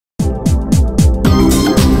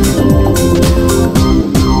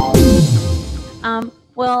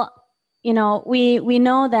Well, we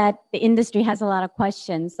know that the industry has a lot of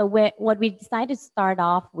questions. So what we decided to start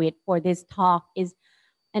off with for this talk is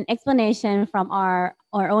an explanation from our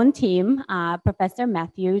own team, Professor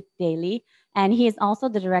Matthew Dailey, and he is also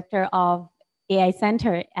the director of AI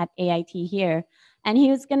Center at AIT here. And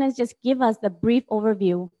he was going to just give us the brief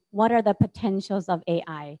overview. What are the potentials of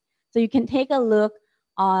AI? So you can take a look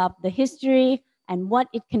of the history and what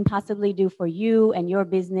it can possibly do for you and your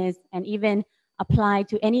business, and even apply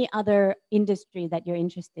to any other industry that you're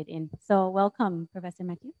interested in. So welcome, Professor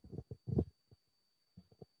Matthew.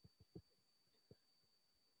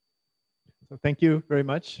 So thank you very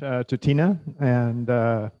much to Tina, and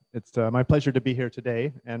it's my pleasure to be here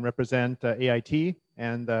today and represent AIT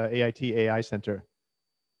and the AIT AI Center.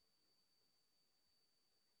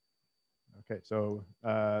 Okay, so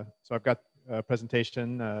I've got a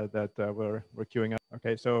presentation that we're queuing up.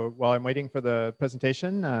 Okay, so while I'm waiting for the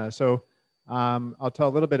presentation, I'll tell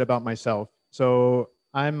a little bit about myself. So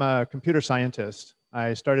I'm a computer scientist.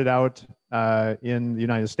 I started out in the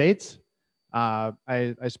United States.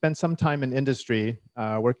 I spent some time in industry,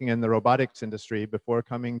 working in the robotics industry before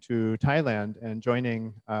coming to Thailand and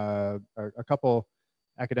joining a couple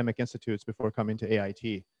academic institutes before coming to AIT.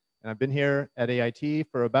 And I've been here at AIT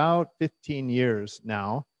for about 15 years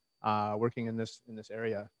now, working in this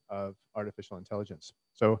area of artificial intelligence.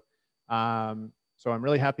 So I'm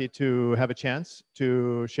really happy to have a chance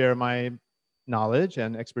to share my knowledge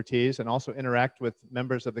and expertise, and also interact with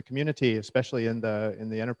members of the community, especially in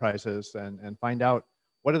the enterprises, and find out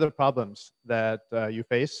what are the problems that you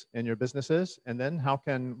face in your businesses, and then how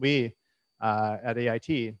can we at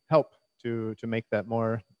AIT help to make that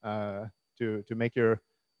more to make your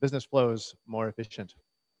business flows more efficient.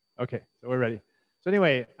 Okay, so we're ready. So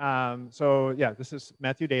anyway, yeah, this is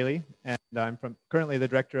Matthew Dailey, and I'm currently the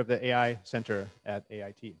director of the AI Center at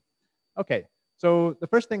AIT. Okay. So the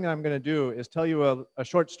first thing that I'm going to do is tell you a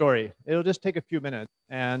short story. It'll just take a few minutes.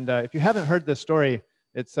 And if you haven't heard this story,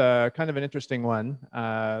 it's kind of an interesting one.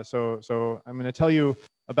 So I'm going to tell you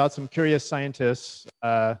about some curious scientists,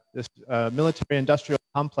 this military-industrial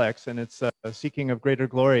complex and its seeking of greater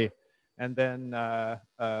glory, and then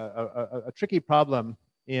a tricky problem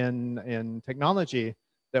in technology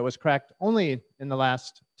that was cracked only in the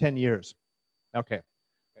last 10 years. Okay.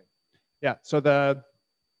 Yeah, so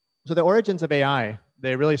the origins of AI,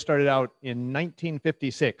 they really started out in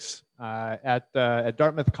 1956 at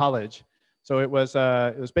Dartmouth College. So it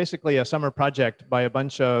was basically a summer project by a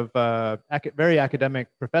bunch of very academic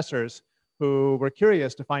professors who were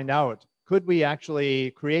curious to find out, could we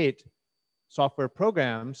actually create software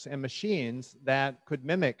programs and machines that could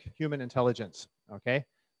mimic human intelligence? Okay,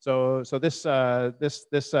 so this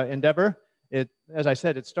endeavor, as I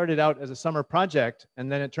said, it started out as a summer project,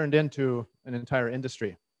 and then it turned into an entire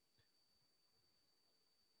industry.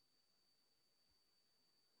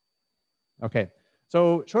 Okay,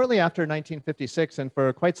 so shortly after 1956, and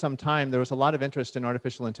for quite some time, there was a lot of interest in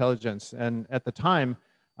artificial intelligence. And at the time,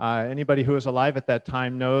 anybody who was alive at that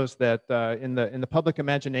time knows that in the public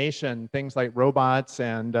imagination, things like robots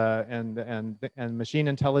and machine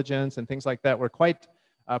intelligence and things like that were quite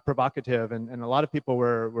provocative, and a lot of people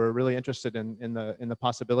were really interested in the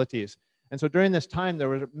possibilities. And so during this time, there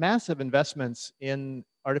were massive investments in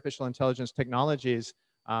artificial intelligence technologies,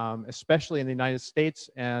 especially in the United States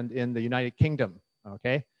and in the United Kingdom.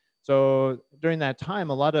 Okay, so during that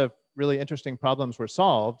time, a lot of really interesting problems were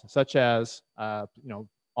solved, such as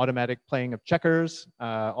automatic playing of checkers,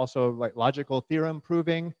 also like logical theorem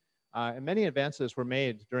proving, and many advances were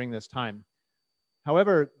made during this time.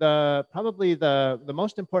 However, probably the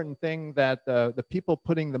most important thing that the people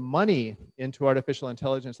putting the money into artificial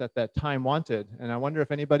intelligence at that time wanted, and I wonder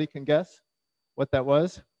if anybody can guess what that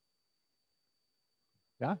was.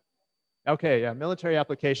 Yeah. Okay. Yeah. Military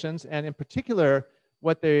applications, and in particular,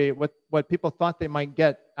 what people thought they might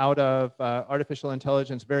get out of artificial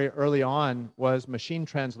intelligence very early on was machine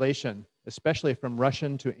translation, especially from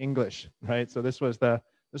Russian to English. Right. So this was the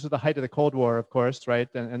height of the Cold War, of course. Right.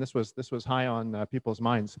 And this was high on people's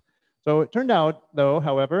minds. So it turned out, though,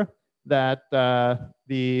 however, that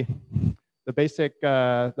the basic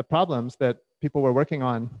the problems that people were working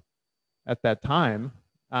on at that time.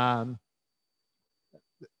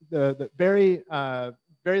 The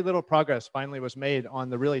very little progress finally was made on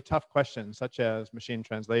the really tough questions, such as machine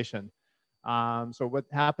translation. So what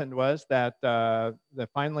happened was that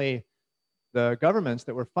finally the governments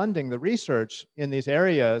that were funding the research in these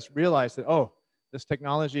areas realized that, oh, this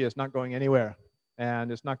technology is not going anywhere,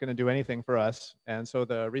 and it's not going to do anything for us. And so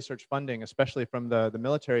the research funding, especially from the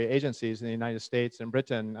military agencies in the United States and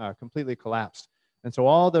Britain, completely collapsed. And so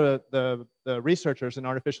all the researchers in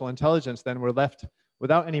artificial intelligence then were left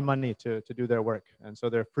without any money to do their work. And so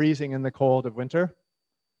they're freezing in the cold of winter.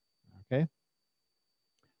 Okay.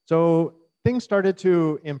 So things started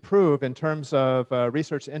to improve in terms of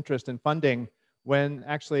research interest and funding when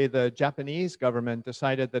actually the Japanese government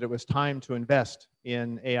decided that it was time to invest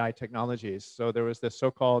in AI technologies. So there was this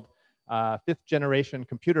so-called fifth generation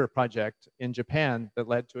computer project in Japan that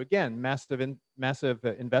led to, again, massive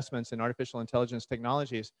investments in artificial intelligence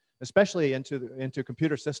technologies, especially into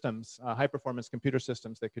computer systems, high performance computer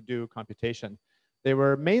systems that could do computation. They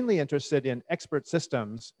were mainly interested in expert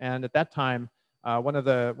systems, and at that time, one of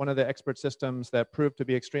the expert systems that proved to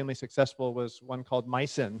be extremely successful was one called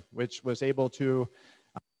Mycin, which was able to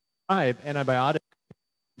prescribe antibiotics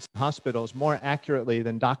in hospitals more accurately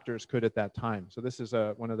than doctors could at that time. So this is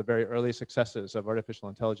one of the very early successes of artificial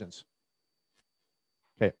intelligence.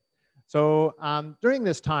 Okay, so during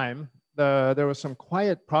this time, there was some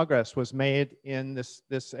quiet progress was made in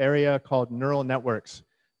this area called neural networks,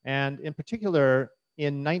 and in particular,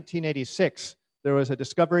 in 1986. There was a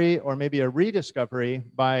discovery, or maybe a rediscovery,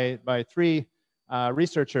 by three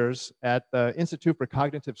researchers at the Institute for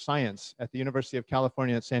Cognitive Science at the University of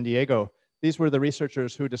California at San Diego. These were the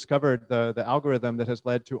researchers who discovered the algorithm that has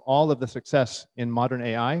led to all of the success in modern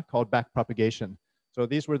AI, called backpropagation. So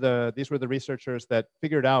these were the researchers that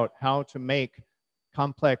figured out how to make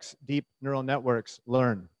complex, deep neural networks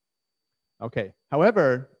learn. Okay.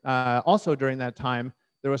 However, also during that time,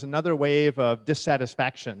 there was another wave of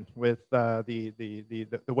dissatisfaction with the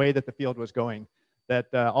way that the field was going.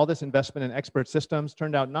 That all this investment in expert systems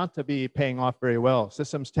turned out not to be paying off very well.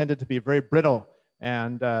 Systems tended to be very brittle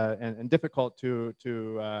and difficult to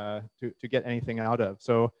get anything out of.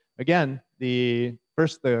 So again,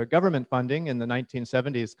 first the government funding in the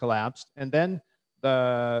 1970s collapsed, and then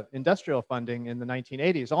the industrial funding in the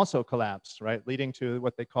 1980s also collapsed, right, leading to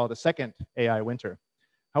what they call the second AI winter.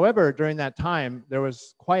 However, during that time, there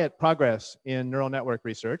was quiet progress in neural network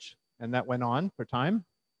research, and that went on for time.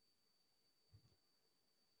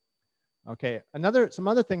 Okay, some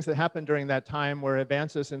other things that happened during that time were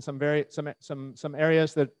advances in some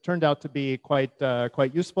areas that turned out to be quite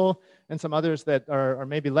useful, and some others that are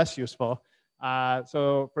maybe less useful.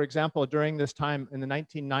 So, for example, during this time in the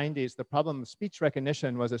 1990s, the problem of speech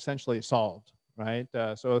recognition was essentially solved, right?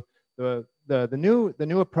 So the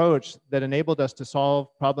new approach that enabled us to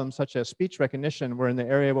solve problems such as speech recognition were in the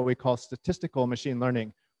area of what we call statistical machine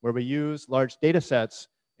learning, where we use large data sets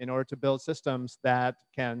in order to build systems that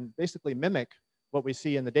can basically mimic what we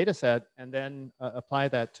see in the data set and then apply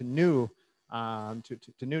that to new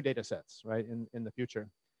data sets, right, in the future.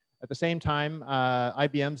 At the same time,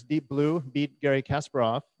 IBM's Deep Blue beat Garry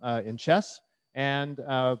Kasparov in chess, and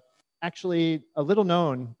actually a little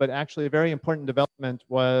known, but actually a very important development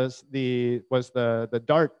was the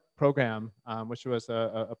DART program, which was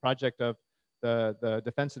a project of the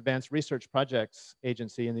Defense Advanced Research Projects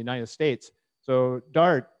Agency in the United States. So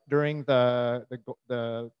DART, during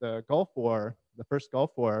the Gulf War, the first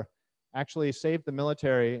Gulf War, actually saved the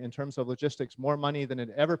military in terms of logistics more money than it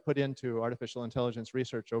ever put into artificial intelligence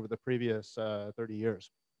research over the previous 30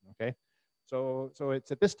 years. Okay, so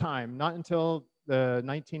it's at this time, not until the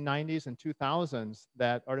 1990s and 2000s,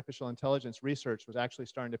 that artificial intelligence research was actually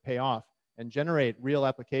starting to pay off and generate real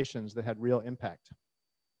applications that had real impact.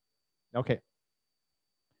 Okay.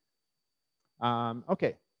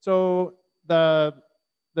 Okay. So the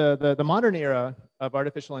modern era of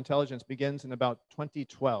artificial intelligence begins in about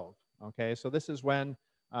 2012. Okay. So this is when,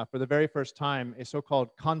 for the very first time, a so-called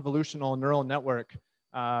convolutional neural network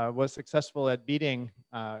was successful at winning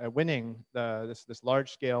this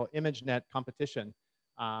large-scale ImageNet competition.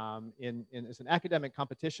 It's an academic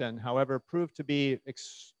competition, however, proved to be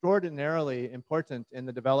extraordinarily important in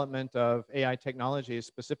the development of AI technologies,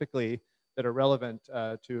 specifically that are relevant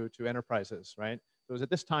to enterprises, right? So it was at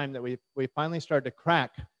this time that we finally started to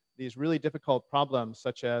crack these really difficult problems,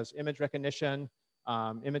 such as image recognition,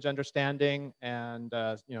 image understanding, and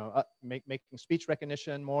making speech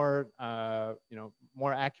recognition more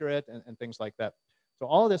more accurate, and things like that. So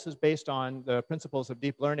all of this is based on the principles of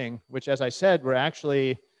deep learning, which, as I said, were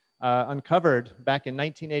actually uncovered back in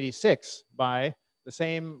 1986 by the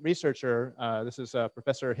same researcher. This is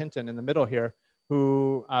Professor Hinton in the middle here,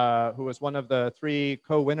 who was one of the 3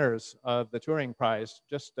 co-winners of the Turing Prize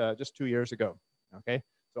just 2 years ago. Okay,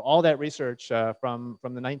 so all that research from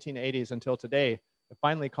the 1980s until today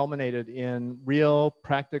finally culminated in real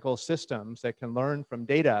practical systems that can learn from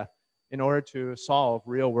data in order to solve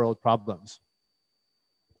real-world problems.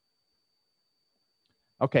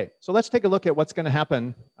 Okay, so let's take a look at what's going to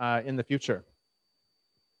happen in the future.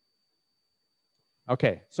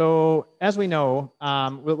 Okay, so as we know,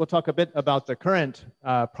 we'll talk a bit about the current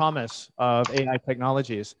promise of AI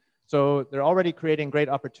technologies. So they're already creating great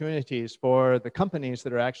opportunities for the companies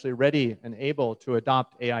that are actually ready and able to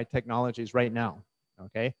adopt AI technologies right now.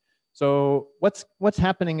 Okay, so what's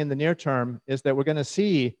happening in the near term is that we're going to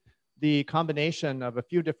see the combination of a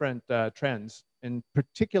few different trends. In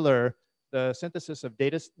particular, the synthesis of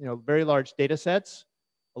data, very large data sets,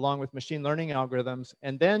 along with machine learning algorithms,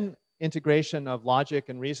 and then integration of logic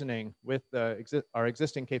and reasoning with our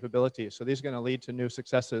existing capabilities. So these are going to lead to new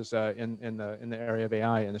successes in the area of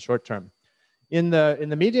AI in the short term. In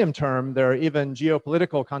the medium term, there are even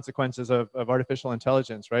geopolitical consequences of artificial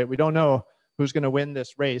intelligence, right? We don't know who's going to win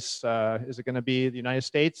this race. Is it going to be the United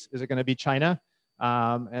States? Is it going to be China?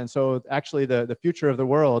 And so actually the future of the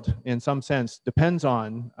world, in some sense, depends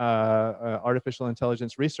on artificial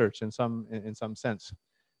intelligence research in some sense.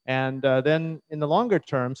 And then in the longer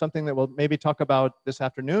term, something that we'll maybe talk about this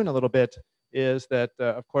afternoon a little bit is that,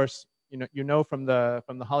 of course, you know from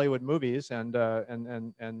the Hollywood movies and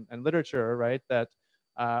literature, right, that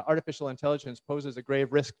artificial intelligence poses a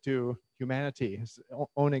grave risk to humanity's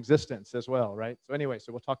own existence as well, right? So anyway,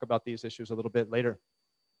 so we'll talk about these issues a little bit later.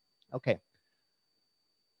 Okay.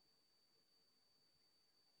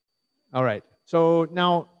 All right. So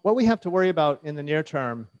now what we have to worry about in the near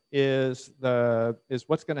term is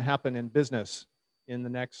what's going to happen in business in the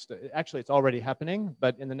next, actually it's already happening,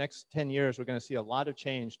 but in the next 10 years, we're going to see a lot of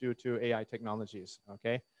change due to AI technologies,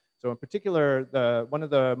 okay? So in particular, one of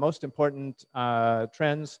the most important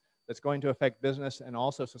trends that's going to affect business and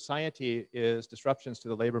also society is disruptions to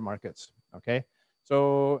the labor markets, okay?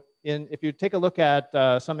 So if you take a look at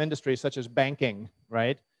some industries such as banking,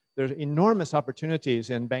 right? There's enormous opportunities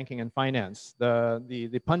in banking and finance.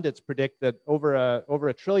 The pundits predict that over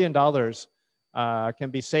 $1 trillion can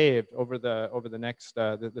be saved over the next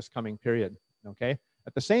this coming period. Okay.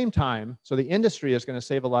 At the same time, so the industry is going to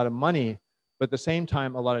save a lot of money, but at the same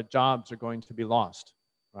time, a lot of jobs are going to be lost,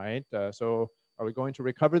 right? So are we going to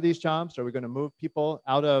recover these jobs? Are we going to move people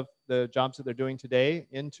out of the jobs that they're doing today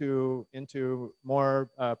into more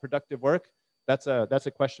productive work? That's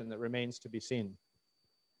a question that remains to be seen.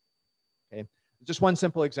 Okay. Just one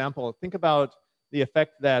simple example. Think about the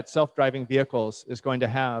effect that self-driving vehicles is going to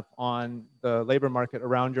have on the labor market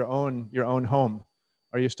around your own home.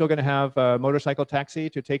 Are you still going to have a motorcycle taxi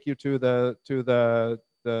to take you to the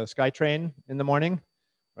SkyTrain in the morning,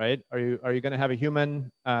 right? Are you going to have a human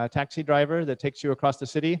taxi driver that takes you across the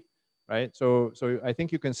city, right? So I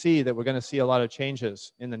think you can see that we're going to see a lot of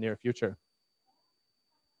changes in the near future.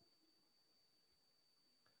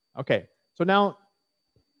 Okay.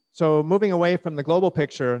 So moving away from the global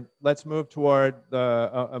picture, let's move toward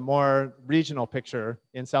a more regional picture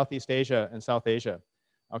in Southeast Asia and South Asia.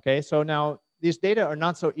 Okay, so now these data are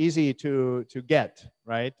not so easy to get,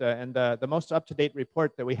 right? And the most up-to-date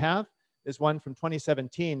report that we have is one from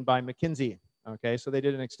 2017 by McKinsey. Okay, so they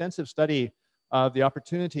did an extensive study of the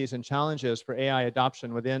opportunities and challenges for AI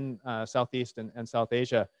adoption within Southeast and South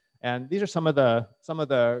Asia. And these are some of the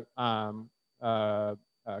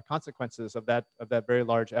consequences of that very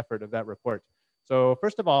large effort of that report. So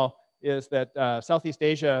first of all is that Southeast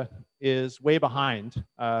Asia is way behind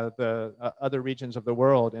the other regions of the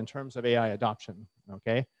world in terms of AI adoption,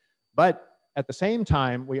 okay? But at the same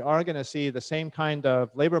time, we are going to see the same kind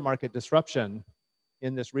of labor market disruption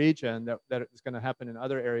in this region that is going to happen in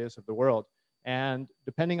other areas of the world. And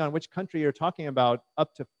depending on which country you're talking about,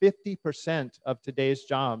 up to 50% of today's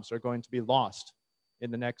jobs are going to be lost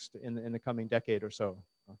in the coming decade or so.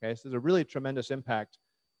 Okay, so there's a really tremendous impact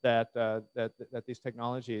that these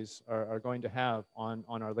technologies are going to have on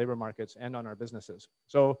our labor markets and on our businesses.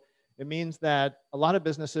 So it means that a lot of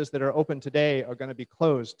businesses that are open today are going to be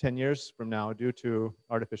closed 10 years from now due to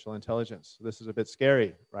artificial intelligence. So this is a bit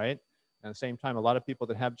scary, right? And at the same time, a lot of people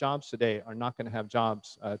that have jobs today are not going to have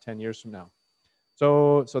jobs 10 years from now.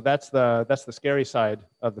 So that's the scary side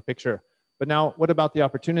of the picture. But now, what about the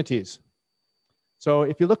opportunities? So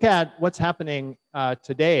if you look at what's happening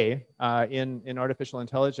today in artificial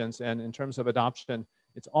intelligence and in terms of adoption,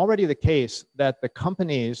 it's already the case that the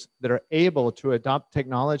companies that are able to adopt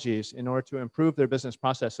technologies in order to improve their business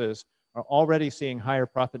processes are already seeing higher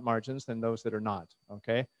profit margins than those that are not.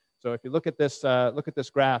 Okay, so if you look at this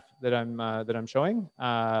graph that I'm showing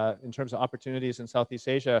in terms of opportunities in Southeast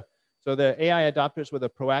Asia. So the AI adopters with a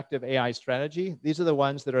proactive AI strategy, these are the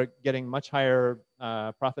ones that are getting much higher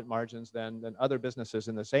profit margins than other businesses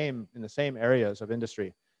in the same areas of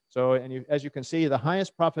industry. So, and as you can see, the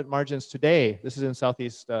highest profit margins today, this is in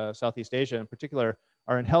Southeast Asia in particular,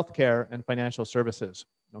 are in healthcare and financial services.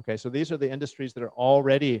 Okay, so these are the industries that are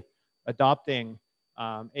already adopting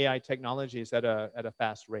AI technologies at a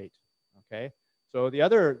fast rate. Okay, so the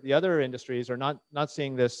other industries are not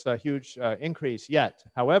seeing this huge increase yet.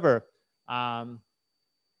 However, all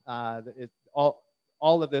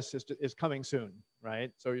of this is coming soon,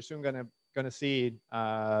 right? So you're soon going to see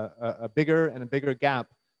a bigger and a bigger gap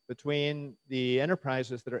between the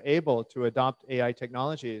enterprises that are able to adopt AI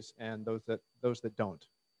technologies and those that don't.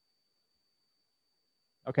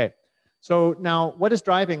 Okay, so now what is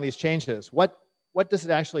driving these changes? What does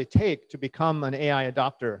it actually take to become an AI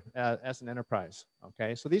adopter as an enterprise?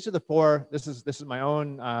 Okay, so these are the four. This is my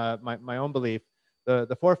own my own belief.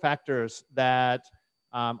 The four factors that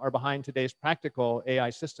are behind today's practical AI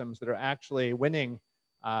systems that are actually winning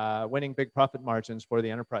big profit margins for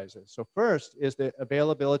the enterprises. So first is the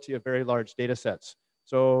availability of very large data sets.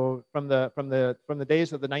 So from the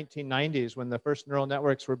days of the 1990s, when the first neural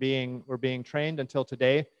networks were being trained until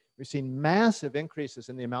today, we've seen massive increases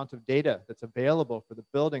in the amount of data that's available for the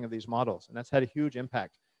building of these models, and that's had a huge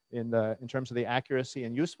impact in terms of the accuracy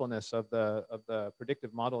and usefulness of the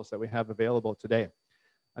predictive models that we have available today.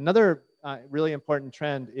 Another really important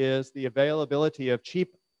trend is the availability of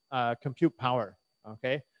cheap compute power.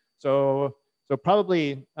 Okay, so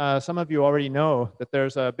probably some of you already know that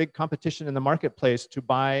there's a big competition in the marketplace to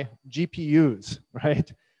buy GPUs,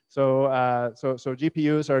 right? So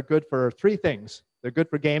GPUs are good for three things. They're good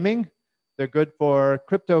for gaming, they're good for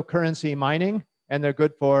cryptocurrency mining, and they're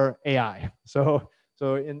good for AI. So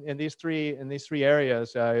in these three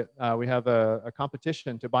areas, we have a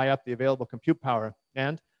competition to buy up the available compute power,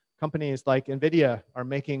 and companies like NVIDIA are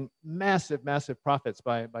making massive profits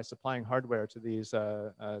by supplying hardware to these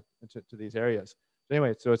areas. So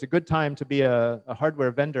anyway, so it's a good time to be a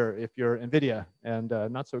hardware vendor if you're NVIDIA, and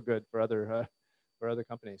not so good for other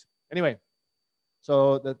companies. Anyway,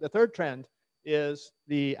 so the third trend is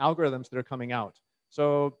the algorithms that are coming out.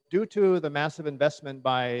 So due to the massive investment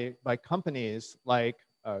by companies like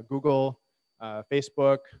Google,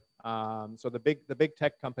 Facebook, so the big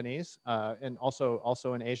tech companies, and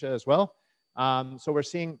also in Asia as well. So we're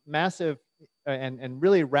seeing massive and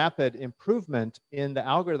really rapid improvement in the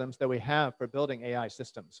algorithms that we have for building AI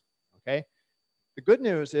systems. Okay. The good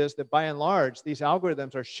news is that by and large, these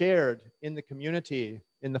algorithms are shared in the community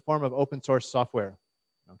in the form of open source software.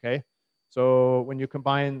 Okay. So when you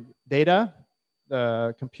combine data,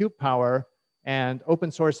 the compute power, and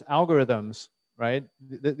open source algorithms, right?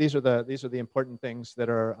 These are the important things that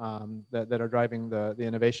are driving the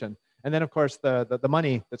innovation. And then of course the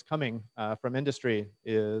money that's coming from industry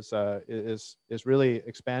is really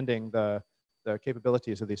expanding the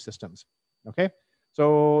capabilities of these systems. Okay.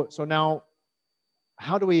 So now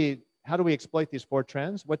how do we exploit these four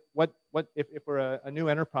trends? What if we're a new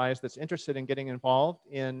enterprise that's interested in getting involved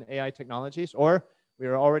in AI technologies, or we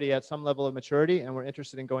are already at some level of maturity and we're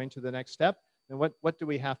interested in going to the next step, then what do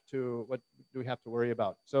we have to worry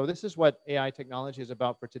about? So this is what AI technology is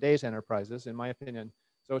about for today's enterprises, in my opinion.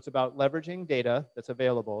 So it's about leveraging data that's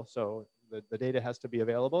available. So the data has to be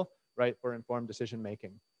available, right, for informed decision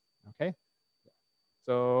making. Okay.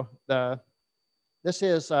 So this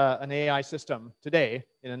is an AI system today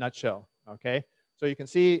in a nutshell. Okay, so you can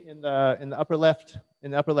see in the upper left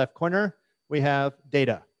corner we have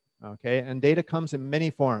data. Okay, and data comes in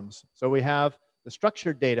many forms. So we have the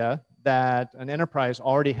structured data that an enterprise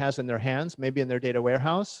already has in their hands, maybe in their data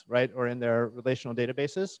warehouse, right, or in their relational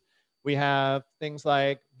databases. We have things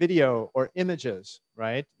like video or images,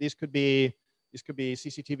 right? These could be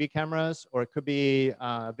CCTV cameras, or it could be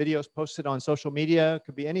videos posted on social media. It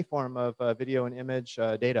could be any form of video and image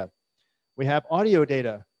data. We have audio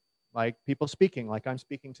data, like people speaking, like I'm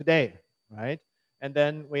speaking today, right? And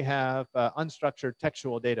then we have unstructured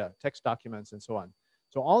textual data, text documents, and so on.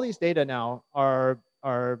 So all these data now are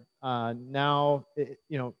now,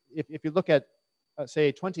 you know, if you look at,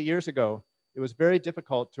 say, 20 years ago, it was very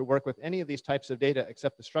difficult to work with any of these types of data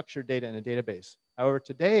except the structured data in a database. However,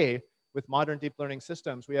 today, with modern deep learning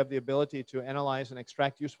systems, we have the ability to analyze and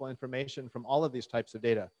extract useful information from all of these types of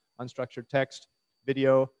data: unstructured text,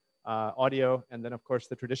 video, audio, and then of course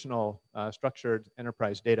the traditional structured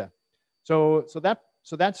enterprise data. So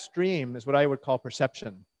that stream is what I would call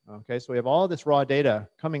perception. Okay, so we have all this raw data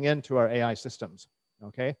coming into our AI systems.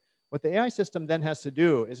 Okay, what the AI system then has to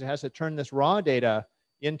do is it has to turn this raw data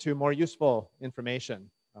into more useful information.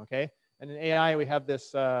 Okay, and in AI we have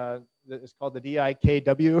this. It's called the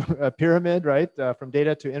DIKW pyramid, right? From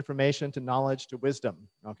data to information to knowledge to wisdom.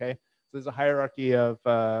 Okay, so there's a hierarchy of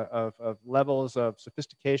levels of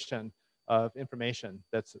sophistication of information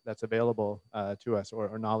that's available to us,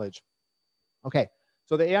 or knowledge. Okay,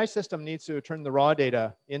 so the AI system needs to turn the raw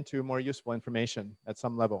data into more useful information at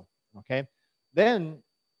some level. Okay, then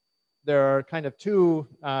there are kind of two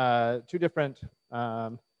different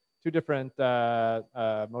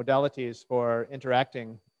modalities for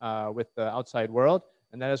interacting with the outside world,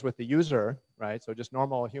 and that is with the user, right? So just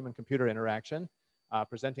normal human-computer interaction,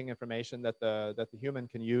 presenting information that the human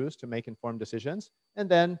can use to make informed decisions, and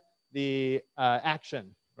then the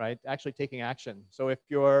action, right? Actually taking action. So if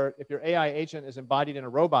your AI agent is embodied in a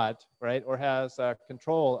robot, right, or has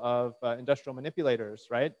control of industrial manipulators,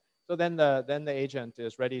 right? So then the agent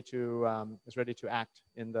is ready to act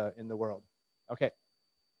in the world. Okay.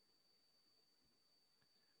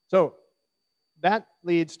 So that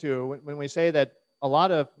leads to, when we say that a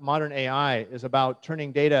lot of modern AI is about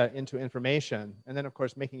turning data into information, and then of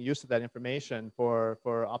course making use of that information for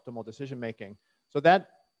optimal decision making. So that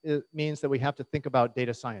means that we have to think about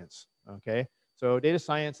data science. Okay. So data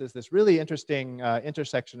science is this really interesting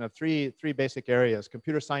intersection of three basic areas: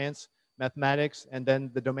 computer science, mathematics, and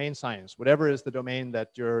then the domain science. Whatever is the domain that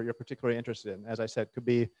you're particularly interested in. As I said, could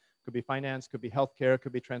be finance, could be healthcare,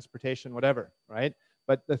 could be transportation, whatever, right?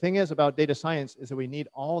 But the thing is about data science is that we need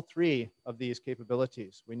all three of these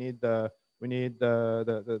capabilities. We need the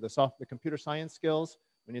computer science skills.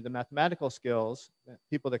 We need the mathematical skills,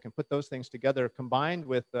 people that can put those things together, combined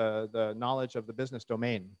with the knowledge of the business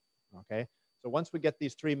domain. Okay. So once we get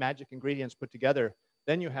these three magic ingredients put together,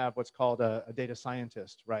 then you have what's called a data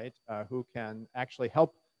scientist, right? Who can actually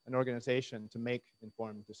help an organization to make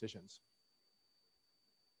informed decisions.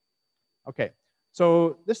 Okay.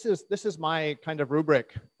 So this is my kind of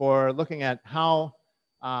rubric for looking at how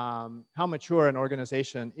mature an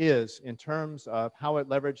organization is in terms of how it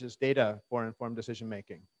leverages data for informed decision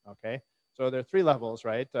making. Okay, so there are three levels,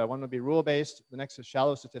 right? One would be rule-based, the next is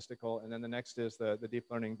shallow statistical, and then the next is the deep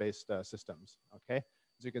learning-based systems. Okay,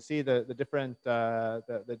 as you can see, the different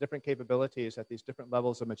capabilities at these different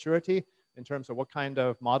levels of maturity in terms of what kind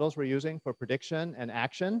of models we're using for prediction and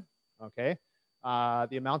action. Okay.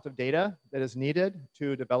 The amount of data that is needed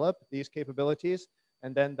to develop these capabilities,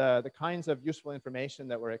 and then the kinds of useful information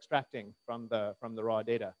that we're extracting from the raw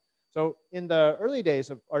data. So in the early days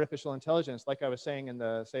of artificial intelligence, like I was saying in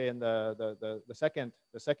the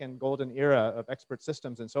second golden era of expert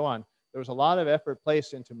systems and so on, there was a lot of effort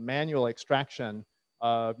placed into manual extraction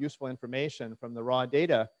of useful information from the raw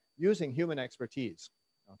data using human expertise.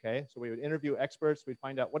 Okay, so we would interview experts, we'd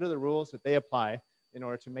find out what are the rules that they apply in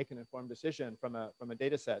order to make an informed decision from a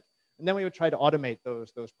data set. And then we would try to automate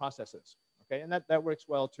those processes. Okay, and that works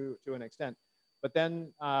well to an extent. But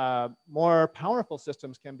then more powerful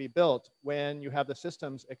systems can be built when you have the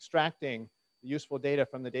systems extracting the useful data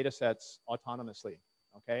from the data sets autonomously.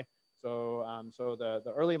 Okay, so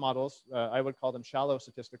the early models, I would call them shallow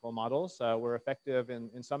statistical models, were effective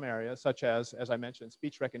in some areas, such as I mentioned,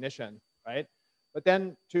 speech recognition, right? But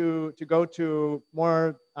then to go to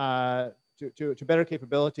more to better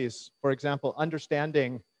capabilities, for example,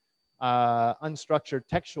 understanding unstructured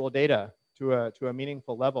textual data to a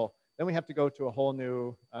meaningful level, then we have to go to a whole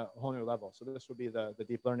new level. So this would be the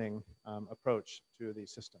deep learning approach to these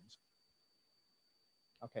systems.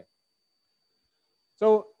 Okay.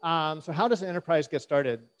 So so how does an enterprise get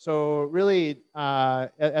started? So really,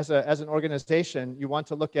 as an organization, you want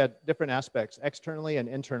to look at different aspects, externally and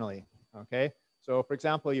internally. Okay. So for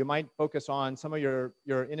example, you might focus on some of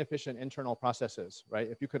your inefficient internal processes, right?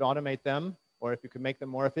 If you could automate them, or if you could make them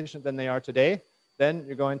more efficient than they are today, then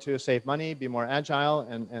you're going to save money, be more agile,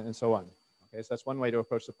 and so on. Okay, so that's one way to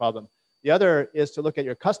approach the problem. The other is to look at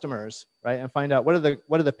your customers, right, and find out what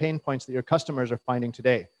are the pain points that your customers are finding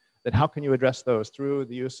today. Then how can you address those through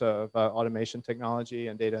the use of automation technology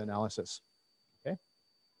and data analysis? Okay.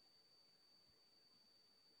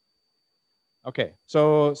 Okay,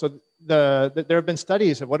 so there have been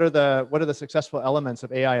studies of what are the successful elements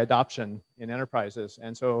of AI adoption in enterprises,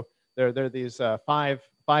 and so there are these five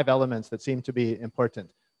elements that seem to be important.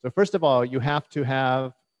 So first of all, you have to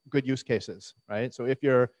have good use cases, right? So if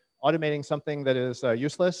you're automating something that is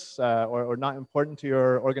useless or not important to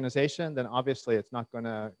your organization, then obviously it's not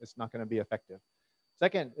gonna be effective.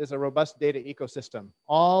 Second is a robust data ecosystem.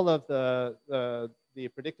 All of the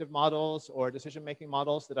predictive models or decision-making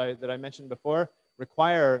models that I mentioned before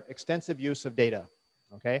require extensive use of data.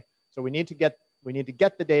 Okay, so we need to get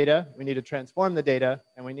the data, we need to transform the data,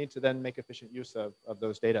 and we need to then make efficient use of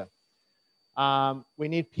those data. We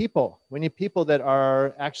need people. We need people that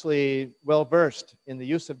are actually well-versed in the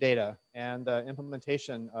use of data and the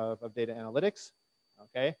implementation of data analytics.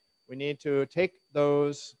 Okay, we need to take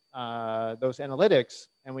those analytics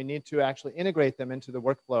and we need to actually integrate them into the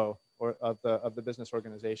workflow of the business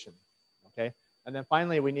organization. Okay, and then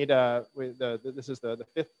finally we need this is the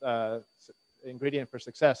fifth ingredient for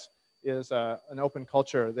success is an open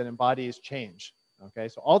culture that embodies change. Okay,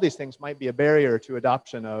 so all these things might be a barrier to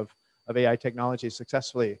adoption of AI technology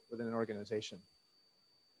successfully within an organization.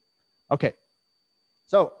 Okay,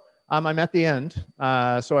 so I'm at the end.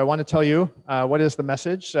 So I want to tell you what is the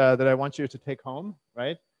message that I want you to take home,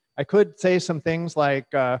 right? I could say some things like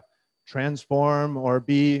transform or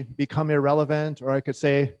become irrelevant, or I could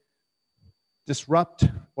say disrupt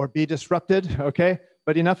or be disrupted, okay?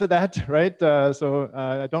 But enough of that, right?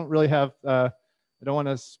 I don't really have, I don't want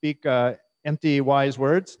to speak empty, wise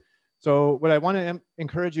words. So what I want to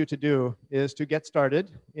encourage you to do is to get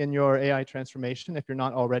started in your AI transformation if you're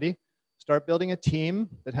not already. Start building a team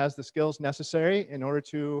that has the skills necessary in order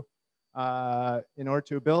to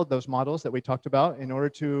build those models that we talked about, in order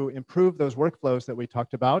to improve those workflows that we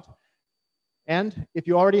talked about. And if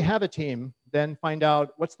you already have a team, then find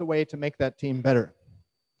out what's the way to make that team better,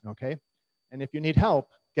 okay? And if you need help,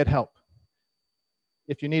 get help.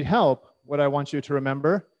 If you need help, what I want you to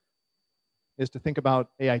remember is to think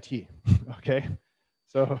about AIT, okay?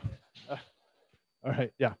 So, all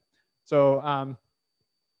right, yeah. So,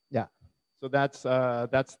 yeah. So that's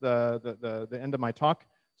the end of my talk.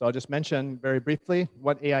 So I'll just mention very briefly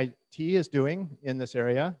what AIT is doing in this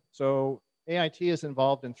area. So AIT is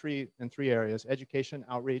involved in three areas: education,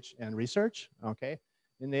 outreach, and research. Okay.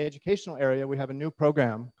 In the educational area, we have a new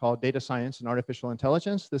program called Data Science and Artificial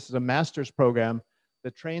Intelligence. This is a master's program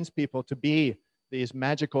that trains people to be these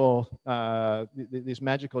magical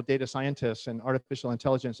data scientists and artificial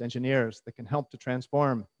intelligence engineers that can help to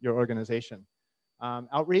transform your organization.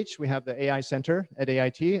 Outreach, we have the AI Center at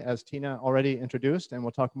AIT, as Tina already introduced, and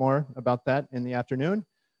we'll talk more about that in the afternoon.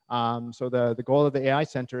 So the goal of the AI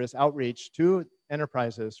Center is outreach to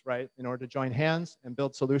enterprises, right, in order to join hands and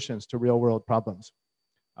build solutions to real world problems.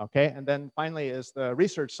 Okay, and then finally is the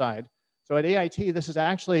research side. So at AIT, this is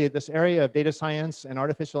actually this area of data science and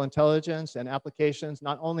artificial intelligence and applications,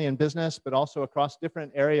 not only in business, but also across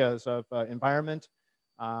different areas of environment,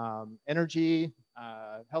 energy,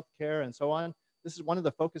 healthcare, and so on. This is one of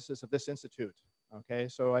the focuses of this institute. Okay,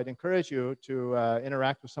 so I'd encourage you to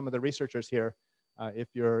interact with some of the researchers here if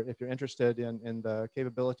you're interested in the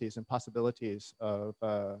capabilities and possibilities of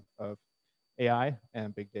AI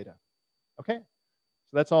and big data. Okay,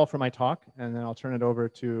 so that's all for my talk, and then I'll turn it over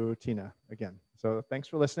to Tina again. So thanks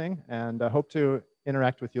for listening, and I hope to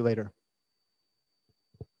interact with you later.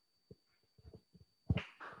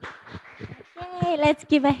 Yay, let's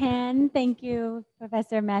give a hand. Thank you,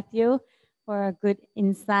 Professor Matthew, for a good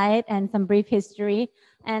insight and some brief history.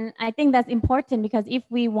 And I think that's important because if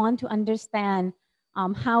we want to understand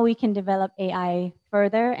how we can develop AI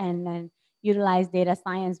further and then utilize data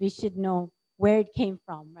science, we should know where it came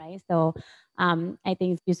from, right? So I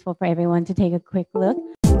think it's useful for everyone to take a quick look.